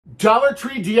Dollar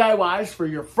Tree DIYs for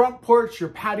your front porch, your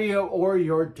patio, or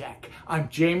your deck. I'm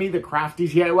Jamie, the crafty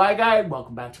DIY guy.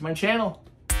 Welcome back to my channel.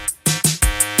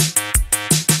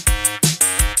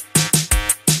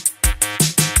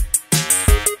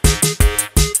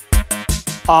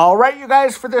 All right, you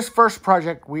guys, for this first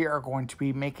project, we are going to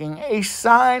be making a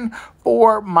sign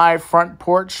for my front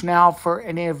porch. Now, for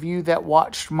any of you that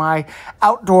watched my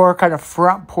outdoor kind of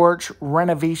front porch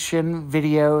renovation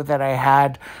video that I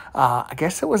had, I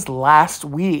guess it was last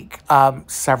week,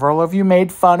 several of you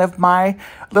made fun of my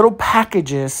little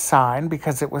packages sign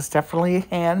because it was definitely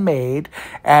handmade,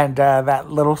 and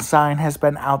that little sign has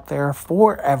been out there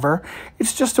forever.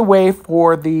 It's just a way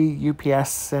for the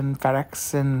UPS and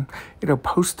FedEx and,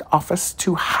 post office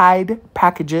to hide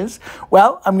packages.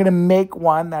 Well, I'm going to make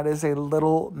one that is a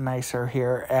little nicer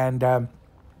here, and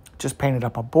just painted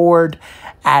up a board,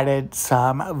 added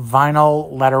some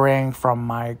vinyl lettering from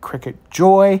my Cricut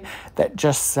Joy that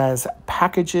just says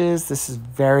packages. This is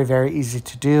very, very easy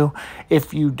to do.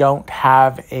 If you don't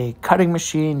have a cutting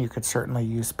machine, you could certainly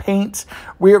use paints.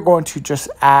 We are going to just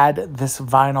add this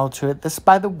vinyl to it. This,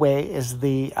 by the way, is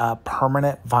the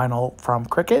permanent vinyl from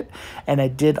Cricut. And I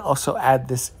did also add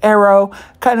this arrow,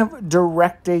 kind of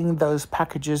directing those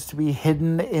packages to be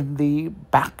hidden in the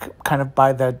back, kind of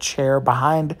by the chair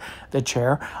behind the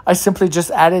chair. I simply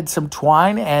just added some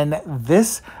twine, and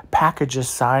this packages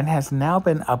sign has now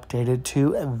been updated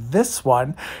to this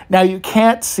one. Now, you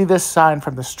can't see this sign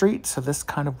from the street, so this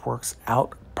kind of works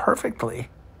out perfectly.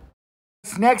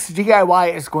 This next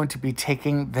DIY is going to be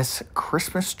taking this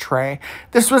Christmas tray.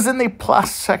 This was in the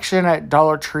plus section at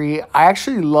Dollar Tree. I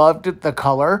actually loved the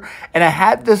color, and I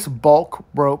had this bulk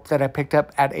rope that I picked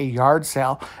up at a yard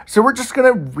sale. So we're just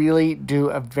going to really do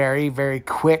a very, very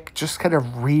quick, just kind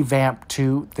of revamp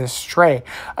to this tray.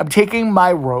 I'm taking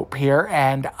my rope here,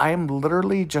 and I'm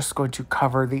literally just going to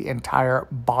cover the entire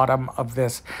bottom of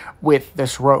this with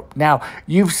this rope. Now,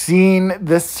 you've seen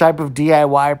this type of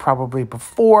DIY probably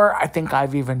before. I think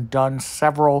I've even done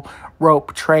several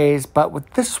rope trays, but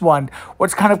with this one,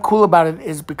 what's kind of cool about it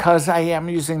is because I am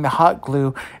using the hot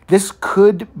glue, this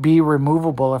could be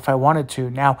removable if I wanted to.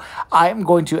 Now, I'm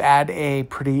going to add a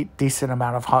pretty decent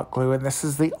amount of hot glue, and this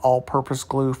is the all-purpose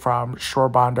glue from Shore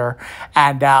Bonder,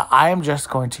 and I am just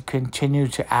going to continue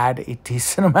to add a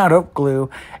decent amount of glue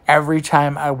every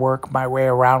time I work my way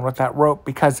around with that rope,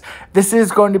 because this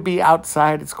is going to be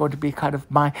outside. It's going to be kind of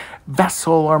my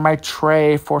vessel or my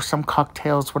tray for some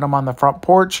cocktails when I'm on the front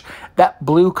porch. That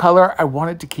blue color, I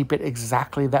wanted to keep it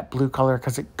exactly that blue color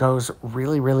because it goes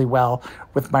really, really well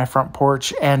with my front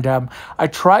porch. And I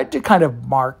tried to kind of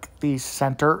mark the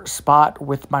center spot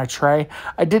with my tray.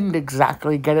 I didn't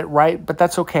exactly get it right, but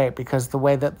that's okay because the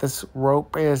way that this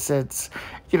rope is, it's,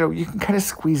 you can kind of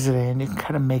squeeze it in, you can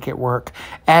kind of make it work.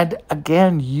 And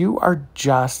again, you are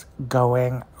just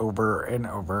going over and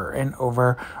over and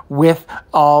over with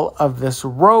all of this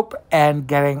rope and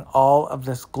getting all of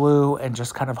this glue and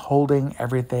just kind of holding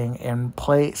everything in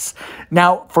place.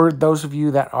 Now, for those of you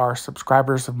that are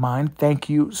subscribers of mine, thank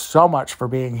you so much for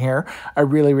being here. I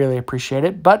really, really appreciate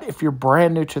it. But if you're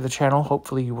brand new to the channel,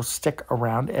 hopefully you will stick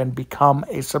around and become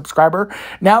a subscriber.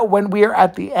 Now, when we are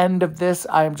at the end of this,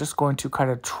 I am just going to kind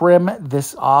of trim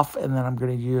this off, and then I'm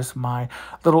going to use my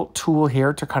little tool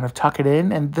here to kind of tuck it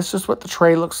in. And this is what the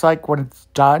tray looks like when it's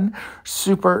done.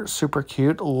 Super, super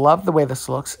cute. Love the way this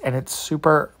looks, and it's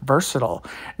super versatile.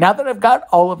 Now that I've got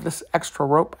all of this extra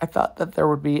rope, I thought that there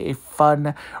would be a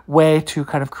fun way to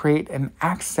kind of create an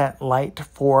accent light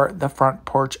for the front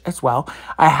porch as well.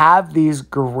 I have these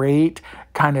great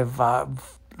kind of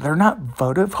they're not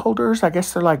votive holders. I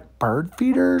guess they're like bird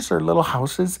feeders or little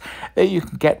houses that you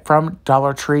can get from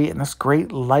Dollar Tree in this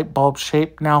great light bulb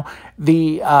shape. Now,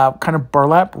 the kind of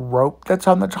burlap rope that's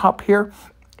on the top here,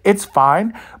 it's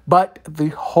fine, but the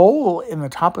hole in the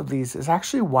top of these is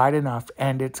actually wide enough,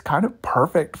 and it's kind of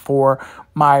perfect for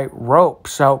my rope.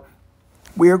 So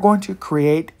we are going to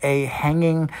create a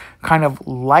hanging kind of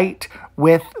light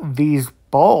with these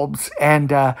bulbs,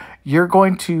 and you're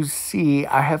going to see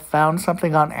I have found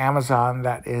something on Amazon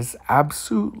that is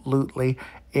absolutely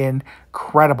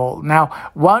incredible.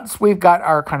 Now, once we've got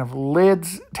our kind of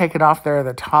lids taken off there at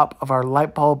the top of our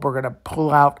light bulb, we're going to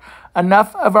pull out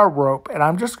enough of our rope, and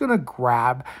I'm just going to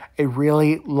grab a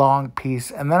really long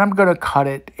piece, and then I'm going to cut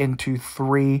it into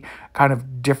 3 kind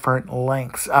of different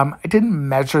lengths. I didn't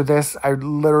measure this. I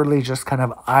literally just kind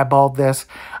of eyeballed this.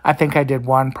 I think I did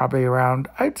one probably around,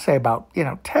 I'd say about,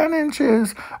 10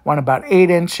 inches, one about 8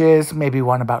 inches, maybe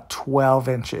one about 12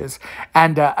 inches.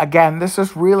 And again, this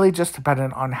is really just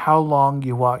dependent on how long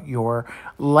you want your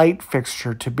light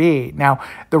fixture to be. Now,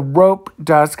 the rope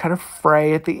does kind of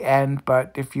fray at the end,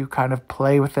 but if you kind of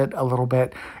play with it a little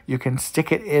bit, you can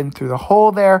stick it in through the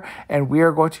hole there, and we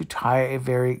are going to tie a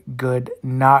very good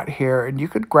knot here. And you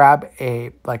could grab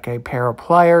a pair of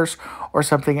pliers or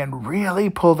something and really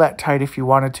pull that tight if you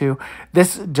wanted to.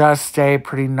 This does stay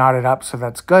pretty knotted up, so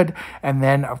that's good. And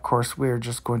then, of course, we're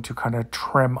just going to kind of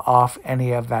trim off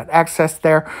any of that excess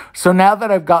there. So now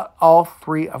that I've got all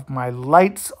three of my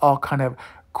lights all kind of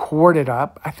corded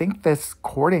up, I think this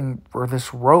cording or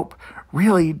this rope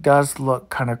really does look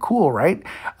kind of cool, right?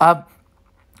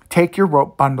 Take your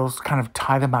rope bundles, kind of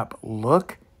tie them up.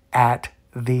 Look at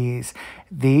these.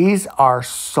 These are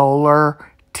solar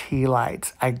tea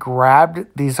lights. I grabbed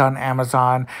these on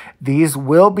Amazon. These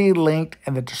will be linked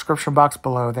in the description box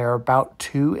below. They're about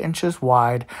 2 inches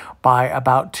wide by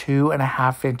about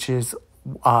 2.5 inches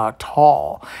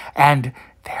tall. And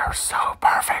they are so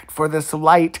perfect for this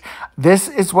light. This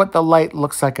is what the light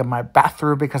looks like in my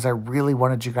bathroom because I really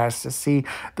wanted you guys to see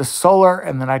the solar,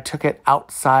 and then I took it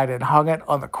outside and hung it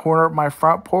on the corner of my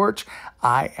front porch.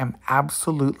 I am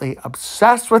absolutely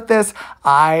obsessed with this.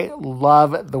 I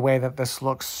love the way that this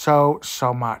looks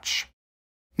so much.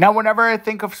 Now, whenever I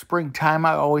think of springtime,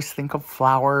 I always think of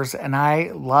flowers, and I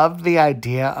love the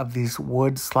idea of these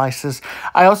wood slices.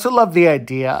 I also love the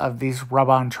idea of these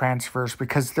rub-on transfers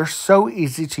because they're so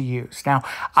easy to use. Now,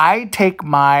 I take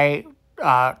my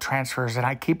transfers and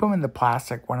I keep them in the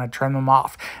plastic when I trim them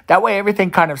off. That way everything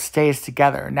kind of stays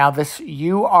together. Now this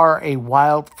 "You Are a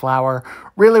Wildflower"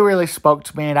 really spoke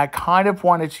to me, and I kind of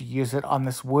wanted to use it on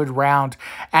this wood round,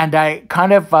 and I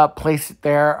kind of placed it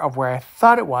there of where I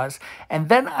thought it was, and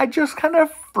then I just kind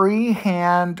of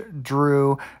freehand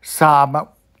drew some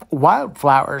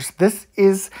wildflowers. This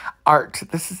is art.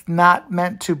 This is not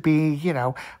meant to be,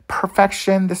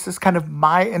 perfection. This is kind of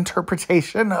my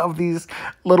interpretation of these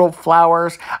little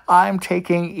flowers. I'm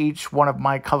taking each one of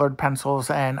my colored pencils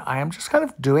and I am just kind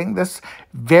of doing this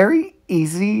very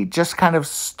easy, just kind of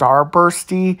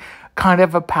starbursty kind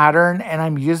of a pattern, and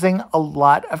I'm using a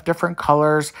lot of different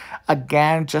colors.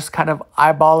 Again, just kind of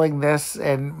eyeballing this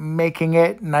and making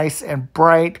it nice and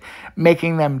bright,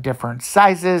 making them different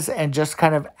sizes, and just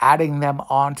kind of adding them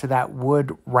onto that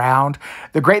wood round.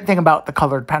 The great thing about the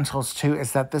colored pencils too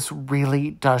is that this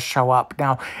really does show up.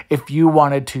 Now, if you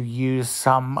wanted to use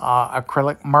some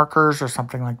acrylic markers or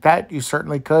something like that, you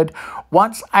certainly could.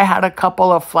 Once I had a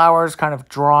couple of flowers kind of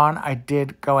drawn, I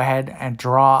did go ahead and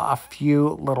draw a few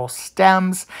little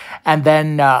stems, and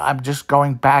then I'm just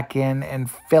going back in and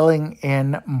filling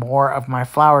in more of my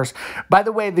flowers. By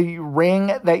the way, the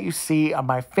ring that you see on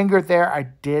my finger there, I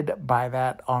did buy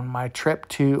that on my trip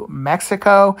to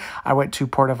Mexico. I went to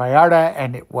Puerto Vallarta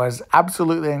and it was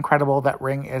absolutely incredible. That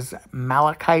ring is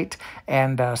malachite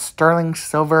and sterling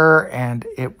silver, and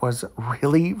it was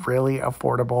really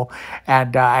affordable,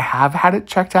 and I have had it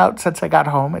checked out since I got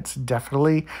home. It's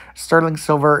definitely sterling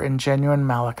silver and genuine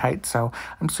malachite, so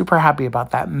I'm super happy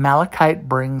about that. Malachite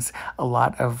brings a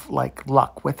lot of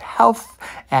luck with health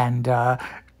and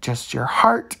just your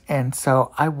heart, and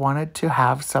so I wanted to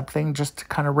have something just to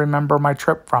kind of remember my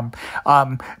trip from.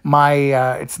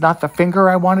 It's not the finger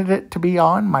I wanted it to be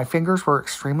on. My fingers were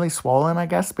extremely swollen, I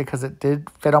guess, because it did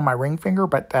fit on my ring finger,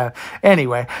 but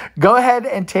anyway, go ahead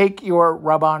and take your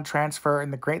rub-on transfer,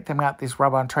 and the great thing about these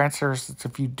rub-on transfers is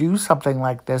if you do something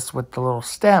like this with the little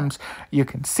stems, you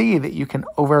can see that you can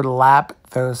overlap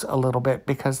those a little bit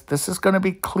because this is going to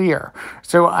be clear.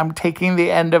 So I'm taking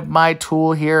the end of my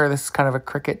tool here. This is kind of a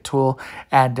Cricut tool,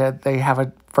 and they have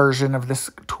a version of this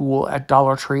tool at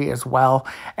Dollar Tree as well,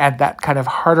 and that kind of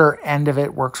harder end of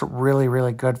it works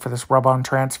really good for this rub-on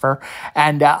transfer.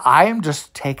 And I am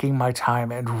just taking my time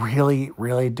and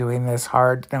really doing this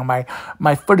hard. Now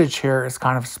my footage here is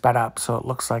kind of sped up, so it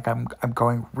looks like I'm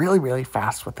going really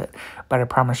fast with it, but I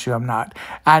promise you I'm not.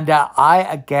 And I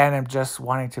again am just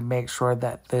wanting to make sure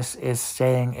that this is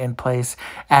staying in place,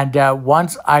 and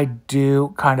once I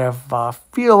do kind of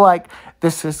feel like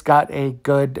this has got a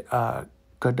good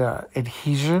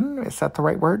adhesion, is that the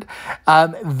right word?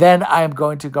 Then I'm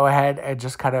going to go ahead and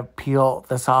just kind of peel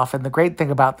this off. And the great thing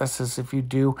about this is if you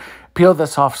do peel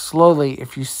this off slowly,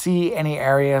 if you see any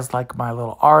areas like my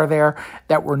little R there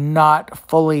that were not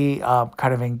fully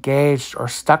kind of engaged or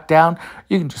stuck down,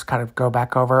 you can just kind of go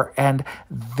back over. And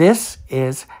this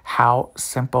is how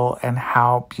simple and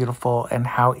how beautiful and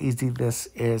how easy this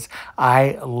is.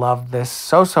 I love this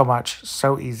so much,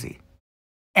 so easy.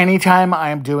 Anytime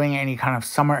I'm doing any kind of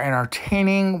summer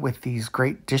entertaining with these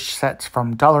great dish sets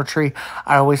from Dollar Tree,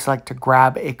 I always like to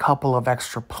grab a couple of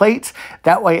extra plates.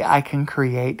 That way I can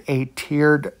create a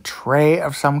tiered tray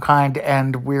of some kind,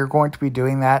 and we're going to be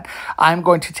doing that. I'm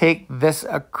going to take this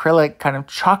acrylic kind of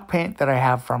chalk paint that I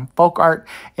have from Folk Art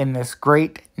in this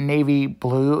great navy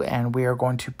blue, and we are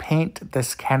going to paint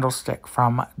this candlestick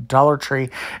from Dollar Tree.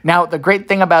 Now, the great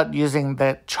thing about using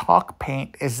the chalk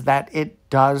paint is that it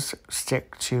does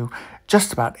stick to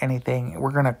just about anything.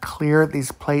 We're going to clear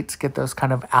these plates, get those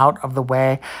kind of out of the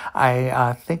way.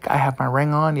 I think I have my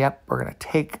ring on. Yep, we're going to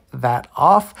take that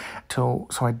off so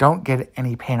I don't get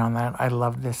any paint on that. I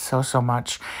love this so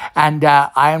much. And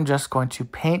I am just going to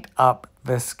paint up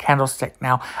this candlestick.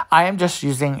 Now, I am just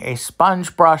using a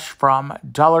sponge brush from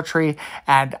Dollar Tree,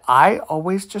 and I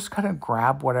always just kind of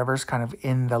grab whatever's kind of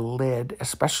in the lid,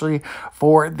 especially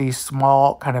for these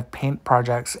small kind of paint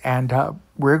projects. And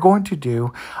we're going to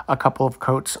do a couple of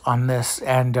coats on this,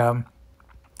 and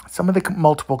some of the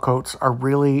multiple coats are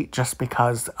really just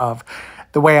because of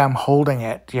the way I'm holding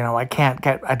it. You know, I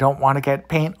don't want to get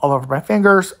paint all over my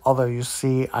fingers, although you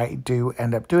see I do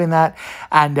end up doing that.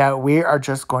 And we are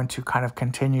just going to kind of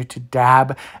continue to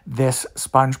dab this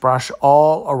sponge brush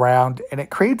all around, and it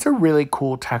creates a really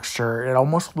cool texture. It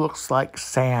almost looks like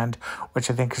sand, which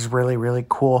I think is really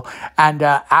cool. And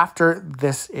after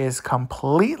this is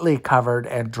completely covered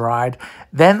and dried,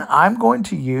 then I'm going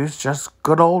to use just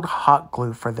good old hot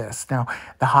glue for this. Now,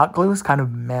 the hot glue is kind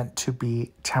of meant to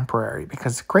be temporary,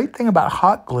 because the great thing about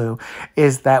hot glue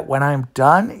is that when I'm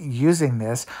done using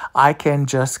this, I can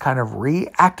just kind of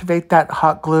reactivate that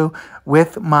hot glue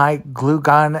with my glue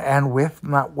gun and with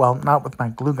not with my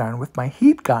glue gun, with my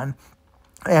heat gun.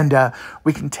 And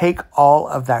we can take all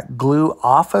of that glue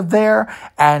off of there,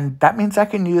 and that means I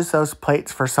can use those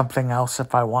plates for something else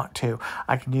if I want to.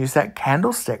 I can use that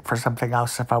candlestick for something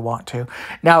else if I want to.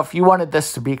 Now, if you wanted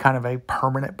this to be kind of a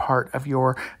permanent part of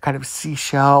your kind of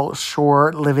seashell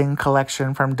shore living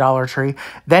collection from Dollar Tree,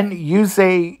 then use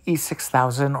a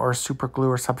E6000 or super glue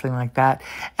or something like that,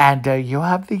 and you'll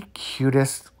have the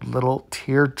cutest little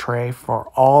tiered tray for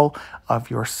all of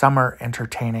your summer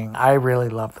entertaining. I really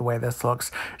love the way this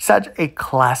looks. Such a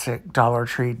classic Dollar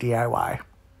Tree DIY.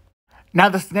 Now,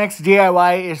 this next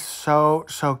DIY is so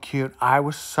cute. I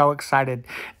was so excited.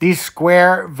 These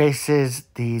square vases,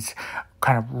 these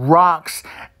kind of rocks,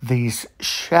 these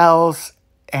shells,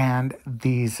 and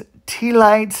these tea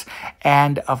lights,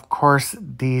 and of course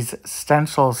these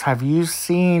stencils. Have you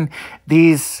seen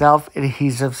these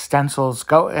self-adhesive stencils?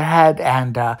 Go ahead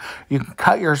and you can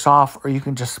cut yours off, or you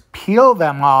can just peel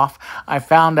them off. I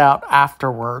found out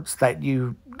afterwards that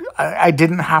I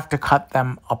didn't have to cut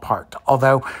them apart,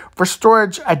 although for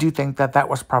storage I do think that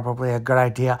was probably a good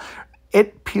idea.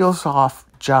 It peels off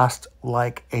just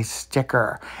like a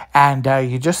sticker, and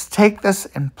you just take this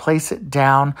and place it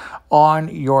down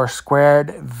on your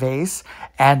squared vase,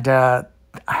 and I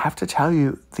have to tell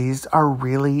you, these are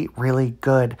really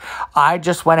good. I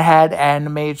just went ahead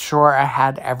and made sure I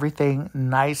had everything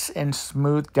nice and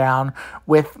smoothed down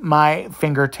with my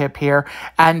fingertip here,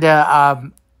 and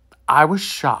I was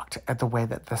shocked at the way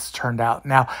that this turned out.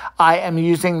 Now, I am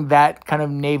using that kind of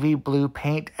navy blue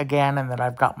paint again, and then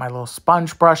I've got my little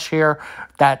sponge brush here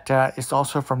that is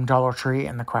also from Dollar Tree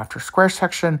in the Crafter Square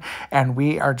section, and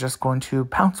we are just going to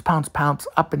pounce,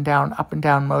 up and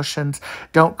down motions.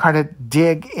 Don't kind of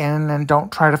dig in, and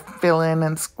don't try to fill in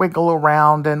and squiggle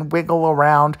around and wiggle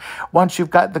around. Once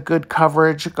you've got the good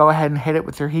coverage, go ahead and hit it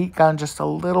with your heat gun just a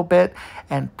little bit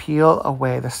and peel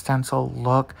away the stencil.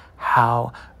 Look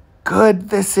how good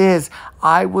this is.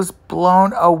 I was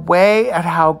blown away at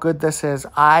how good this is.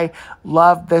 I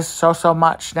love this so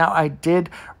much. Now, I did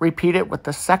repeat it with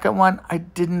the second one. I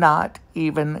did not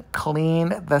even clean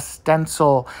the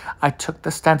stencil. I took the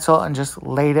stencil and just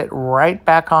laid it right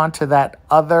back onto that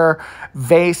other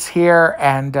vase here,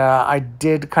 and I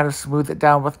did kind of smooth it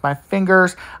down with my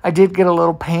fingers. I did get a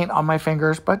little paint on my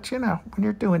fingers, but you know, when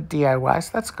you're doing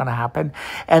DIYs, that's going to happen.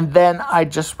 And then I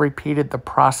just repeated the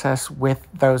process with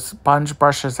those sponge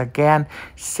brushes again.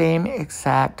 Same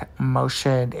exact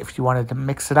motion. If you wanted to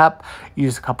mix it up,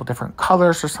 use a couple different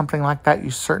colors or something like that,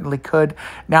 you certainly could.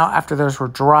 Now, after those were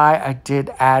dry, I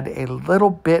did add a little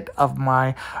bit of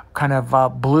my kind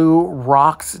of blue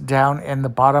rocks down in the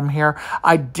bottom here.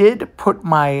 I did put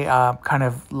my kind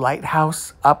of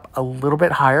lighthouse up a little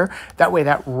bit higher. That way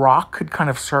that rock could kind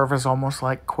of serve as almost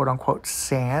like quote unquote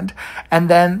sand. And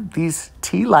then these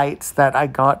tea lights that I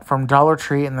got from Dollar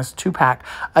Tree in this 2-pack,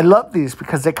 I love these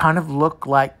because they kind of look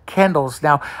like candles.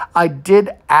 Now, I did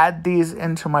add these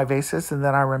into my vases, and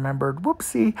then I remembered,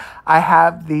 whoopsie, I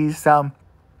have these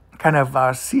kind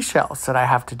of seashells that I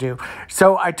have to do.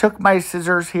 So I took my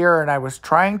scissors here and I was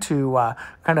trying to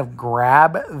kind of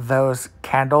grab those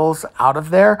candles out of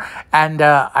there. And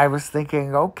I was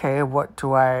thinking, okay, what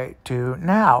do I do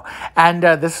now? And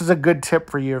this is a good tip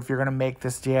for you if you're going to make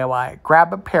this DIY.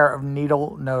 Grab a pair of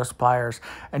needle nose pliers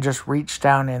and just reach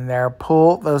down in there,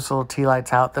 pull those little tea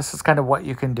lights out. This is kind of what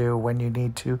you can do when you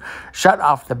need to shut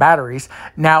off the batteries.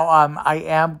 Now, I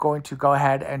am going to go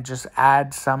ahead and just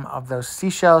add some of those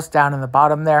seashells down in the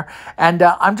bottom there. And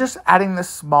I'm just adding the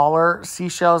smaller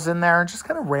seashells in there and just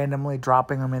kind of randomly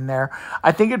dropping them in there.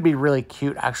 I think it'd be really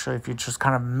cute, actually, if you just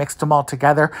kind of mixed them all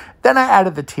together. Then I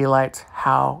added the tea lights.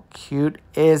 How cute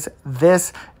is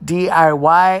this DIY?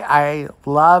 I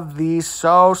love these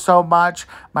so much.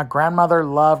 My grandmother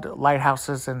loved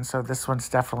lighthouses, and so this one's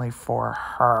definitely for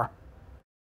her.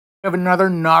 We have another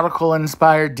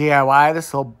nautical-inspired DIY.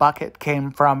 This little bucket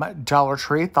came from Dollar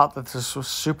Tree. Thought that this was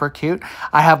super cute.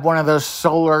 I have one of those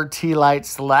solar tea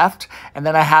lights left. And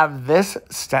then I have this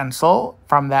stencil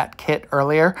from that kit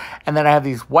earlier. And then I have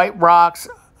these white rocks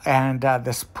and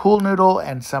this pool noodle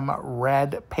and some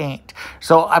red paint.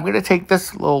 So I'm going to take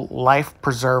this little life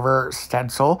preserver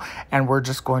stencil and we're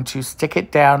just going to stick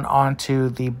it down onto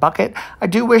the bucket. I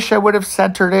do wish I would have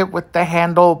centered it with the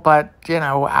handle, but you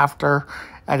know,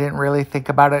 I didn't really think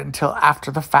about it until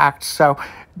after the fact. So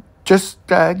just,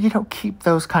 you know, keep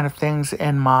those kind of things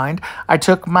in mind. I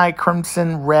took my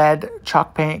crimson red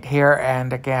chalk paint here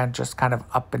and again, just kind of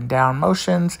up and down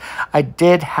motions. I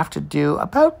did have to do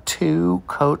about 2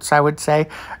 coats, I would say,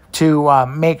 to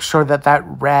make sure that that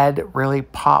red really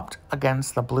popped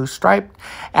against the blue stripe.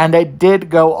 And I did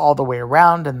go all the way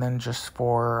around, and then just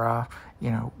for you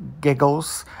know,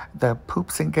 giggles, the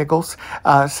poops and giggles,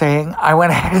 saying I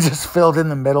went ahead and just filled in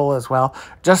the middle as well,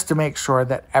 just to make sure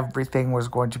that everything was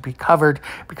going to be covered,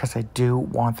 because I do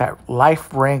want that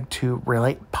life ring to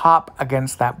really pop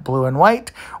against that blue and white,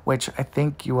 which I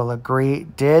think you will agree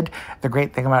did. The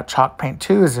great thing about chalk paint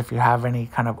too is if you have any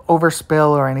kind of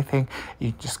overspill or anything,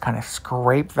 you just kind of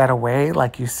scrape that away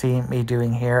like you see me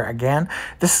doing here again.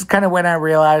 This is kind of when I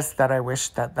realized that I wish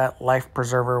that that life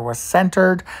preserver was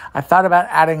centered. I thought about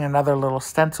adding another little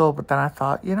stencil, but then I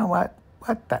thought, you know what,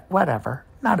 whatever,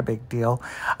 not a big deal.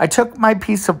 I took my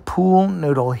piece of pool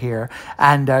noodle here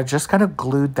and just kind of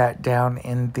glued that down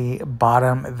in the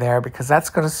bottom there, because that's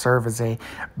going to serve as a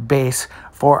base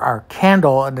for our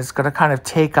candle, and it's going to kind of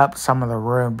take up some of the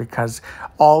room because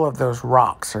all of those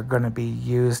rocks are going to be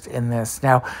used in this.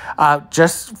 Now,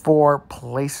 just for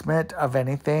placement of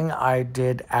anything, I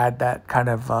did add that kind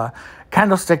of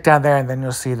candlestick down there, and then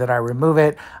you'll see that I remove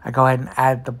it. I go ahead and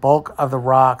add the bulk of the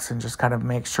rocks and just kind of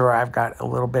make sure I've got a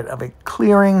little bit of a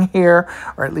clearing here,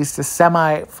 or at least a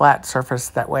semi-flat surface.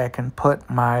 That way I can put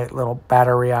my little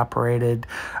battery operated,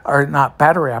 or not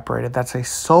battery operated, that's a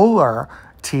solar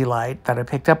tea light that I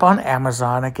picked up on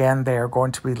Amazon. Again, they are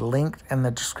going to be linked in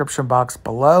the description box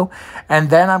below.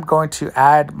 And then I'm going to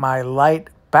add my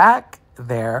light back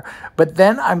there, but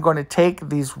then I'm going to take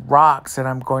these rocks and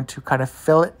I'm going to kind of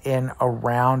fill it in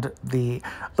around the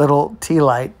little tea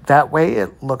light. That way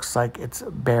it looks like it's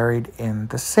buried in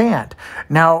the sand.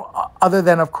 Now, other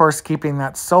than of course keeping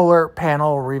that solar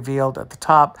panel revealed at the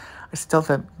top, I still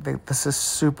think this is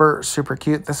super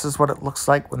cute. This is what it looks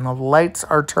like when the lights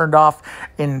are turned off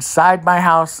inside my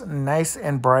house, nice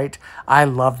and bright. I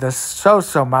love this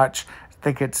so much. I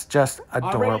think it's just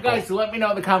adorable. All right, guys, so let me know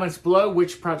in the comments below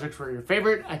which projects were your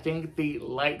favorite. I think the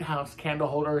lighthouse candle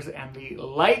holders and the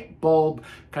light bulb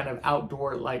kind of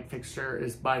outdoor light fixture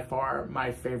is by far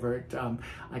my favorite.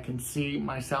 I can see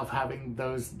myself having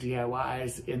those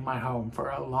DIYs in my home for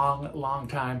a long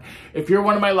time. If you're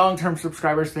one of my long-term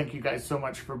subscribers, thank you guys so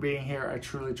much for being here. I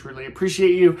truly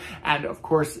appreciate you. And of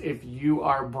course, if you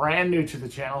are brand new to the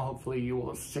channel, hopefully you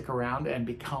will stick around and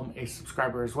become a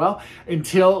subscriber as well.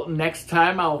 Until next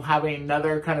time, I'll have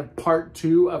another kind of part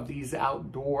 2 of these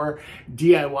outdoor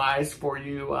DIYs for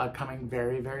you coming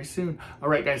very soon. All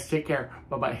right, guys, take care.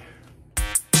 Bye-bye.